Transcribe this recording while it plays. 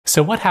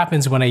So what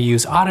happens when I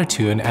use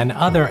Autotune and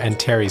other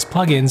Antares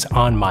plugins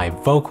on my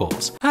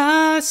vocals?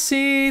 I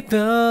see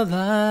the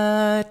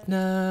light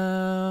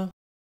now,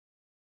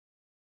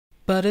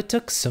 but it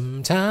took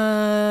some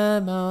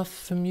time off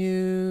from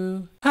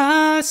you.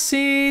 I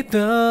see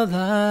the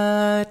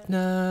light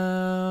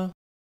now,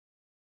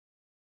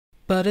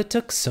 but it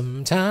took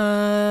some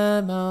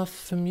time off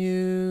from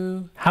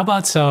you. How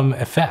about some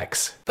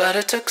effects? But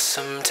it took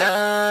some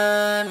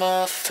time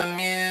off from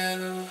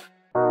you.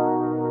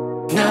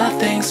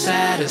 Nothing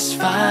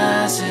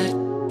satisfies it.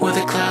 Where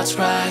the clouds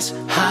rise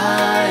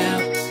higher,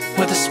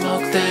 where the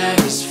smoke there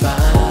is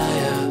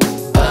fire,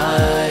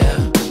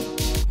 fire.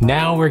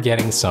 Now we're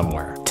getting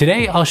somewhere.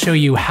 Today I'll show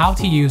you how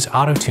to use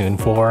Autotune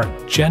for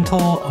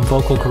gentle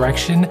vocal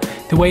correction,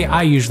 the way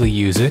I usually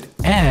use it,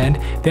 and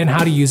then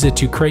how to use it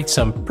to create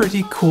some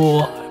pretty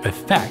cool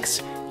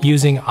effects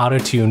using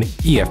Autotune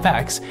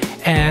EFX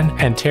and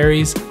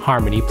Antares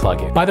Harmony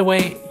plugin. By the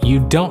way, you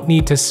don't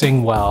need to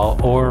sing well,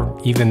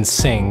 or even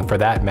sing for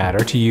that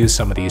matter, to use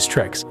some of these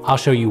tricks. I'll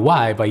show you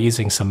why by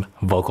using some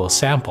vocal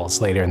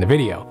samples later in the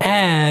video.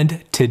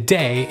 And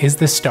today is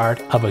the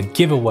start of a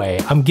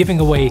giveaway. I'm giving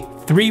away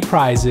 3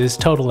 prizes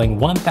totaling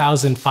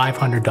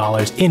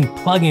 $1,500 in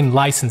plugin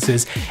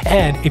licenses.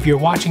 And if you're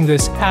watching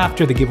this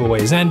after the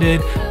giveaway is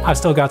ended, I've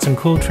still got some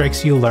cool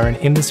tricks you'll learn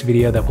in this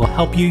video that will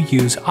help you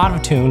use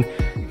Autotune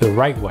the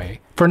right way.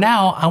 For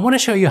now, I want to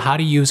show you how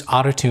to use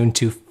Autotune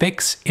to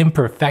fix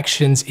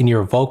imperfections in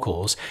your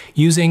vocals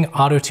using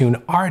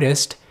Autotune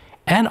Artist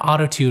and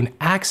Autotune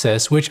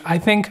Access, which I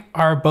think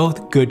are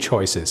both good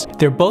choices.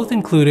 They're both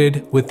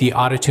included with the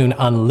Autotune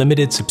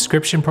Unlimited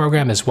subscription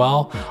program as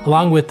well,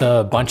 along with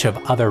a bunch of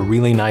other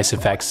really nice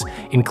effects,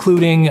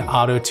 including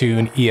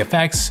Autotune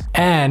EFX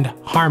and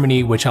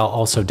Harmony, which I'll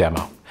also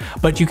demo.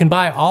 But you can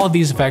buy all of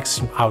these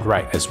effects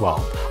outright as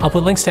well. I'll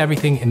put links to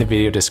everything in the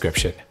video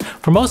description.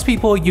 For most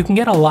people, you can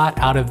get a lot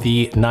out of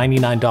the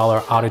 $99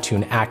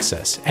 Autotune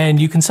Access, and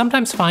you can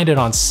sometimes find it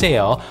on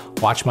sale.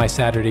 Watch my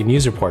Saturday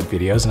News Report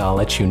videos and I'll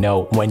let you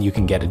know when you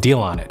can get a deal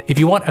on it. If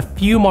you want a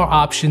few more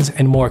options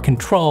and more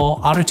control,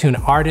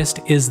 Autotune Artist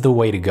is the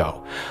way to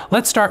go.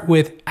 Let's start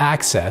with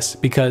Access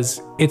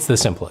because it's the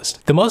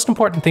simplest. The most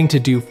important thing to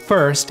do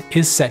first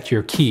is set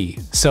your key.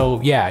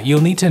 So yeah,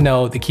 you'll need to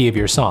know the key of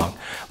your song.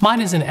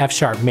 Mine is an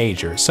F-sharp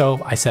major,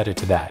 so I set it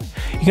to that.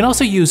 You can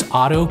also use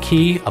Auto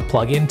Key, a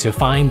plugin, to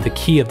find the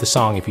key of the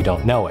song if you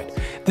don't know it.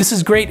 This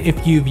is great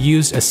if you've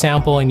used a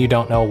sample and you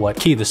don't know what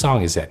key the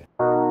song is in.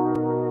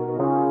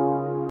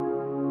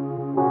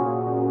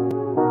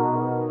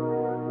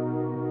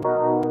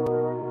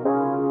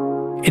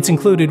 It's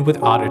included with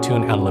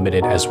Autotune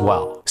Unlimited as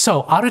well.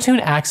 So Autotune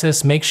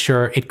Access makes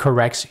sure it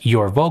corrects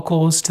your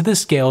vocals to the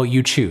scale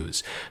you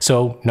choose,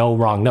 so no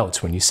wrong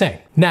notes when you sing.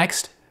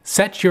 Next,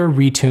 set your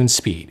retune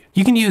speed.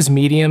 You can use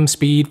medium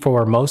speed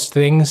for most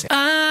things.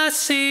 I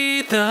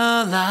see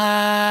the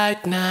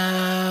light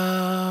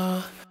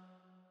now,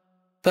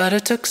 but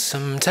it took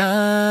some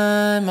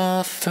time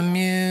off from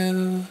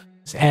you.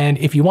 And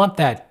if you want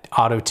that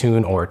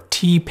Autotune or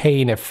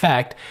T-Pain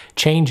effect,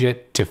 change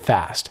it to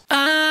fast.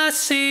 I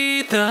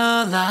see the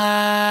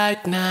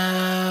light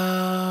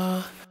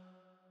now,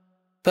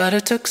 but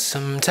it took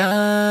some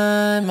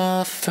time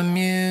off from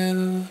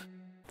you.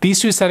 These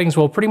 2 settings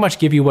will pretty much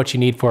give you what you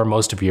need for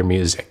most of your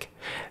music.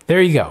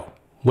 There you go,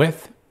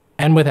 with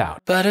and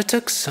without. But it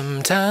took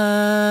some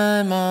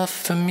time off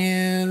from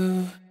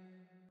you.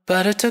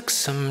 But it took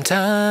some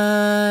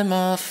time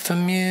off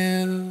from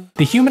you.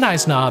 The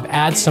Humanize knob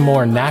adds some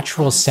more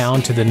natural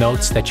sound to the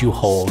notes that you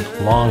hold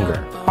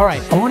longer.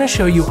 Alright, I want to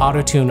show you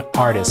Autotune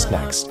Artist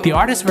next. The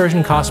Artist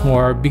version costs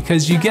more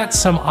because you get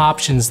some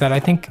options that I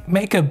think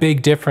make a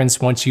big difference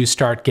once you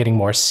start getting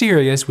more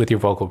serious with your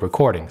vocal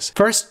recordings.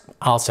 First,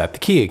 I'll set the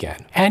key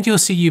again. And you'll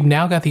see you've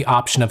now got the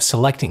option of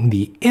selecting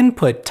the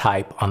input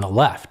type on the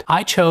left.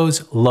 I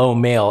chose low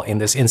male in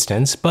this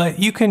instance, but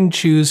you can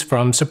choose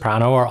from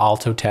soprano or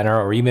alto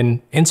tenor or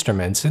even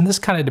instruments, and this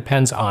kind of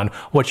depends on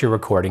what you're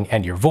recording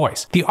and your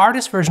voice. The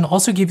Artist version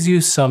also gives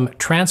you some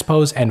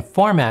transpose and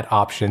format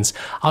options.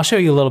 I'll show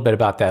you a little bit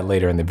about that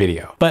later in the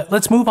video. But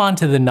let's move on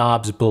to the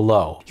knobs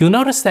below. You'll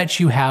notice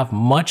that you have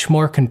much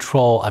more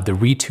control of the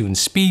retune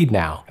speed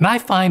now, and I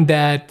find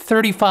that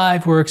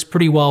 35 works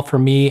pretty well for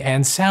me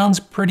and sounds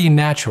pretty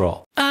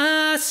natural.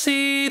 I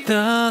see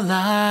the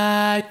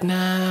light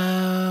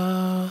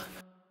now,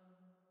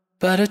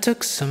 but it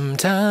took some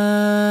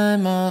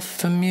time off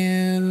from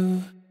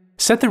you.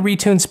 Set the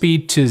retune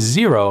speed to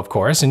 0, of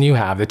course, and you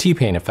have the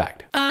T-Pain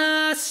effect.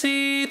 I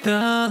see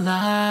the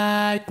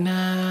light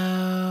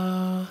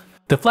now.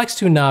 The Flex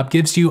Tune knob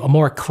gives you a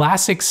more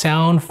classic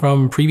sound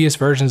from previous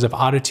versions of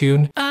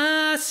Autotune.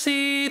 I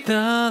see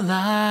the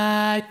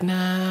light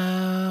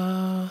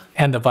now.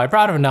 And the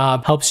vibrato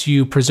knob helps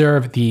you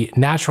preserve the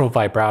natural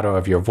vibrato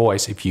of your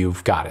voice if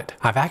you've got it.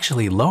 I've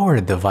actually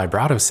lowered the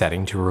vibrato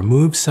setting to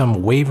remove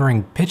some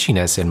wavering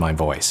pitchiness in my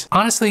voice.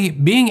 Honestly,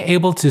 being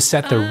able to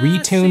set the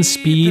retune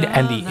speed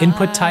and the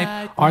input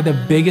type are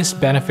the biggest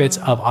benefits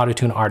of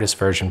Autotune Artist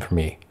version for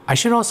me. I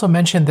should also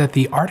mention that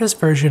the artist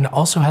version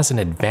also has an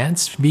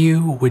advanced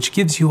view, which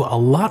gives you a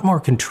lot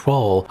more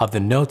control of the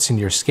notes in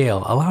your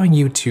scale, allowing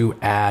you to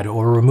add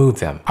or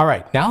remove them. All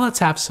right, now let's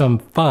have some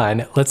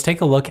fun. Let's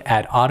take a look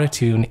at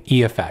Autotune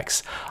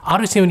EFX.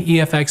 Autotune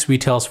EFX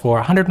retails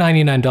for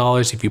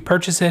 $199 if you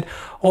purchase it,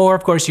 or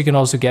of course you can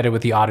also get it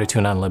with the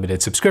Autotune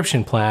Unlimited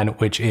subscription plan,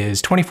 which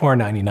is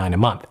 $24.99 a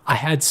month. I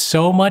had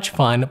so much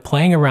fun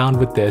playing around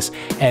with this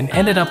and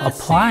ended up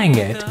applying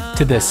it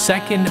to the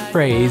second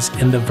phrase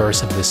in the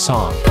verse of this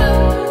song.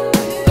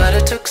 But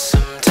it took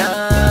some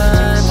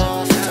time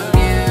off from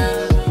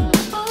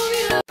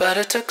you. But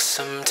it took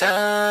some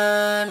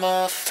time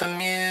off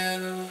from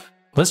you.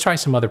 Let's try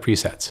some other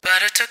presets.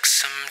 But it took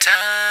some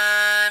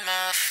time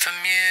off from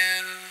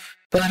you.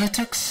 But it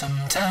took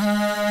some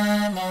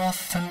time off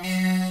from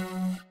you.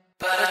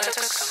 But it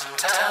took some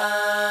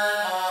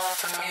time off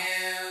from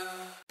you.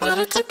 But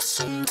it took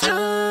some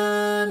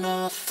time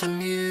off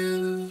from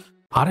you.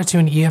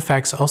 Autotune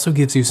EFX also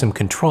gives you some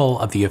control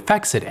of the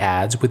effects it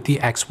adds with the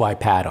XY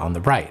pad on the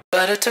right.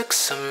 But it took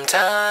some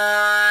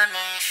time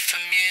off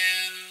from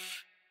you.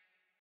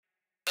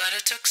 But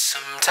it took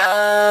some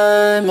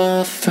time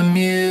off from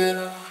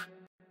you.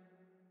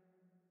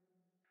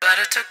 But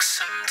it took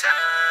some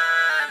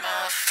time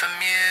off from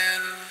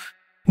you.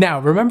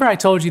 Now, remember I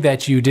told you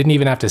that you didn't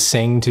even have to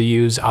sing to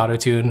use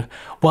Autotune?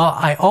 Well,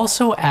 I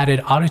also added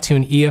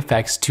Autotune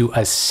EFX to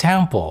a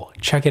sample.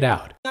 Check it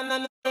out.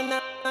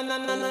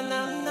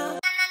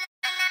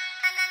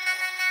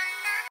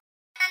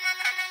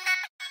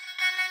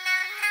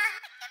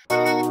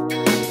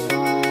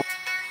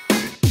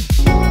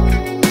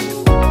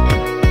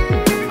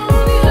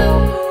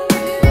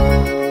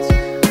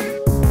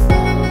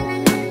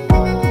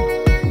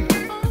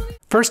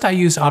 First, I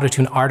used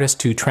Autotune Artist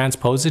to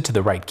transpose it to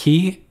the right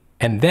key,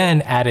 and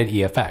then added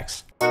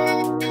EFX.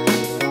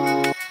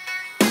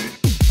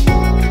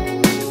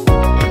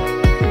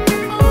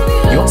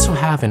 You also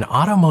have an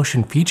auto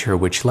motion feature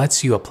which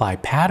lets you apply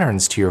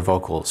patterns to your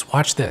vocals.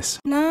 Watch this.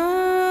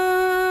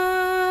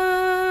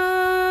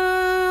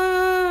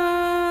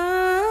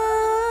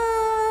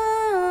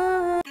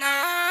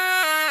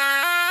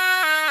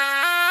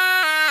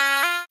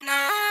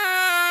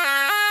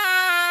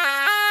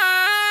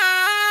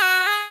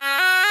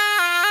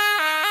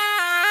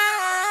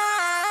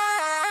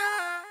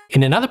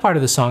 In another part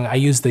of the song, I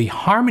used the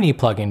harmony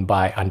plugin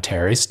by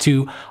Antares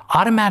to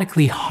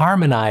automatically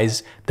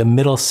harmonize the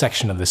middle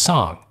section of the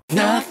song.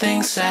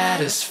 Nothing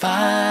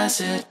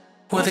satisfies it.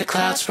 Where the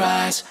clouds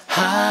rise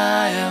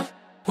higher,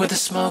 where the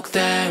smoke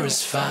there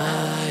is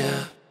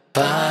fire,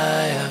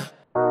 fire.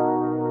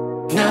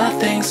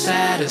 Nothing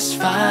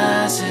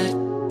satisfies it.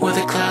 Where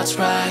the clouds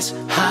rise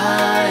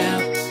higher,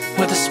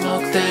 where the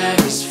smoke there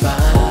is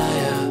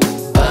fire,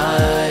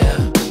 fire.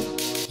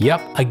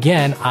 Yep,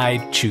 again,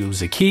 I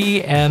choose a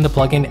key and the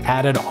plugin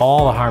added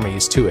all the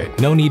harmonies to it.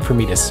 No need for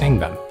me to sing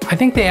them. I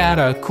think they add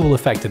a cool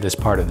effect to this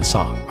part of the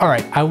song. All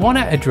right, I want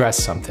to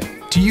address something.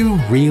 Do you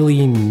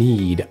really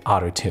need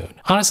Autotune?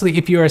 Honestly,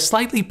 if you're a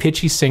slightly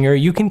pitchy singer,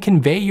 you can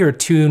convey your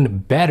tune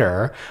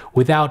better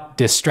without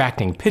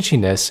distracting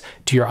pitchiness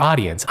to your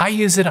audience. I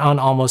use it on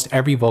almost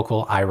every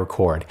vocal I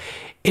record.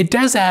 It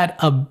does add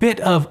a bit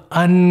of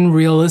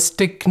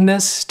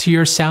unrealisticness to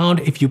your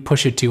sound if you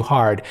push it too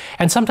hard,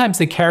 and sometimes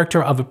the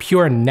character of a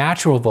pure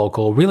natural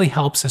vocal really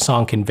helps a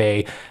song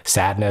convey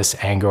sadness,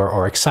 anger,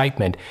 or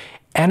excitement,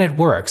 and it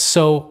works.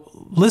 So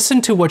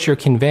listen to what you're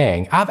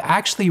conveying. I've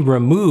actually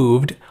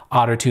removed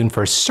Autotune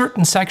for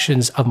certain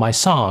sections of my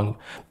song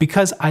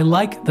because I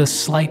like the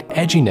slight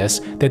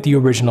edginess that the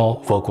original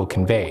vocal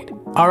conveyed.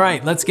 All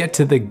right, let's get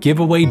to the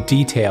giveaway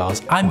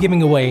details. I'm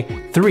giving away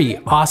 3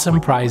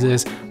 awesome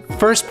prizes.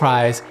 First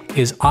prize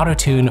is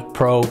Autotune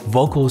Pro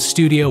Vocal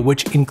Studio,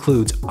 which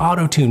includes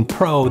Autotune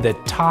Pro, the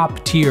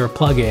top tier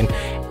plugin,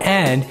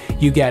 and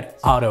you get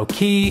Auto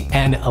Key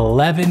and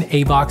 11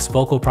 AVOX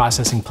vocal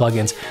processing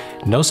plugins.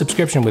 No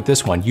subscription with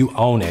this one, you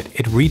own it.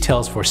 It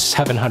retails for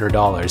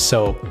 $700,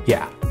 so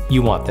yeah,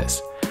 you want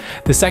this.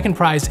 The second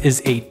prize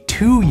is a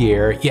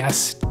 2-year,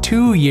 yes,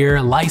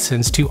 2-year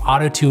license to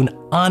Autotune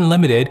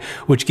Unlimited,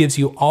 which gives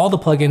you all the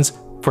plugins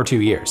for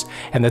 2 years.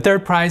 And the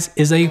third prize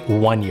is a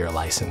 1-year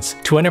license.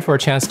 To enter for a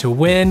chance to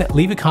win,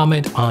 leave a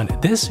comment on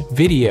this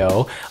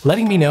video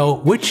letting me know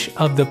which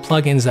of the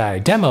plugins that I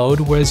demoed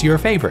was your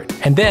favorite.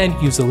 And then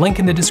use the link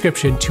in the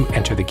description to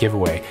enter the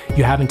giveaway.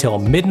 You have until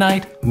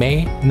midnight,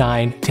 May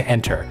 9 to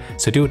enter.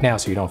 So do it now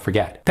so you don't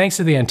forget. Thanks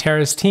to the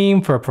Antares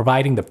team for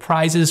providing the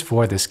prizes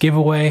for this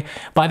giveaway.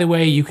 By the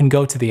way, you can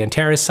go to the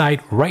Antares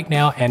site right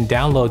now and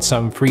download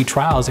some free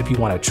trials if you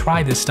want to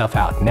try this stuff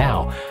out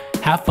now.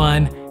 Have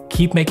fun.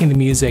 Keep making the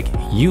music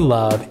you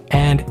love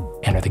and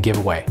enter the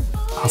giveaway.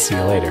 I'll see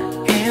you later.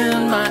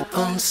 In my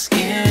own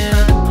skin,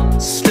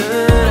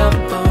 stood up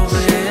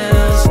over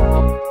hills,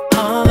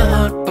 all the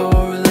hunt for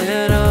a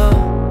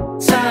little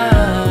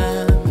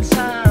time.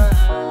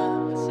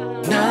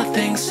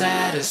 Nothing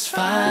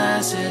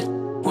satisfies it,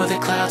 where the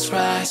clouds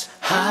rise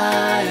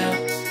higher,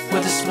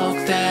 where the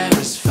smoke there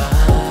is fire.